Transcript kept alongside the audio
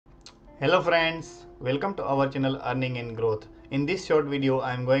Hello friends, welcome to our channel Earning and Growth. In this short video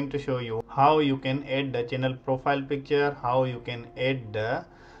I am going to show you how you can add the channel profile picture, how you can add the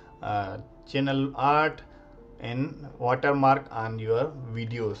channel art and watermark on your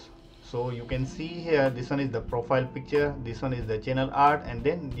videos. So you can see here, this one is the profile picture, this one is the channel art, and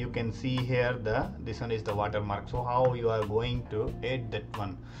then you can see here this one is the watermark. So how you are going to add that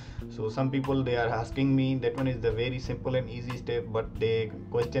one? So some people they are asking me, that one is the very simple and easy step, but they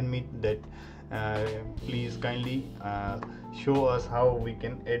question me that please kindly show us how we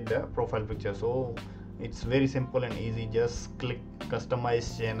can add the profile picture. So it's very simple and easy. Just click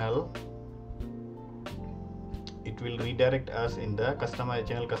customize channel. It will redirect us in the customize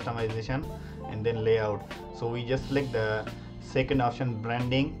channel customization and then layout. So we just select the second option,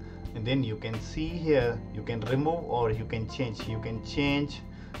 branding, and then you can see here you can remove or you can change. You can change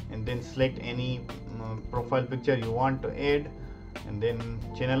and then select any profile picture you want to add, and then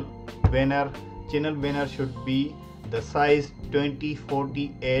channel banner. Channel banner should be the size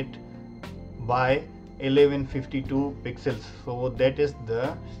 2048 by 1152 pixels. So that is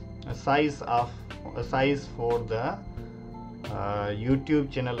the size for the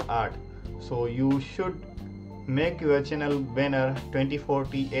YouTube channel art. So you should make your channel banner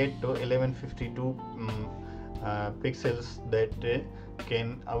 2048 to 1152 pixels that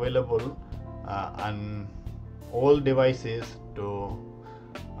can available on all devices to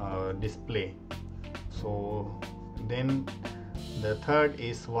display. So then the third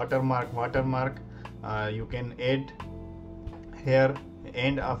is watermark. You can add here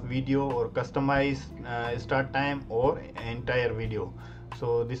end of video or customize start time or entire video.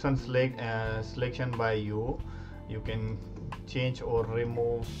 So this one selection by you. You can change or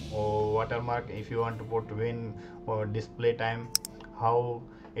remove or watermark if you want to put when or display time, how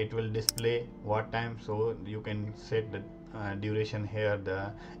it will display what time. So you can set the duration here,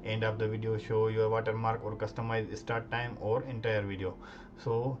 the end of the video, show your watermark or customize start time or entire video.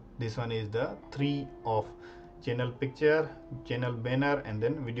 So this one is the three of channel picture, channel banner, and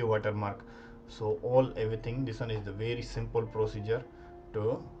then video watermark. So everything, this one is the very simple procedure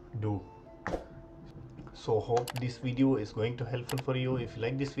to do. So hope this video is going to helpful for you. If you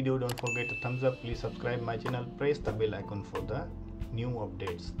like this video, don't forget to thumbs up. Please subscribe my channel, press the bell icon for the new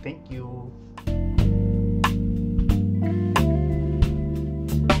updates. Thank you.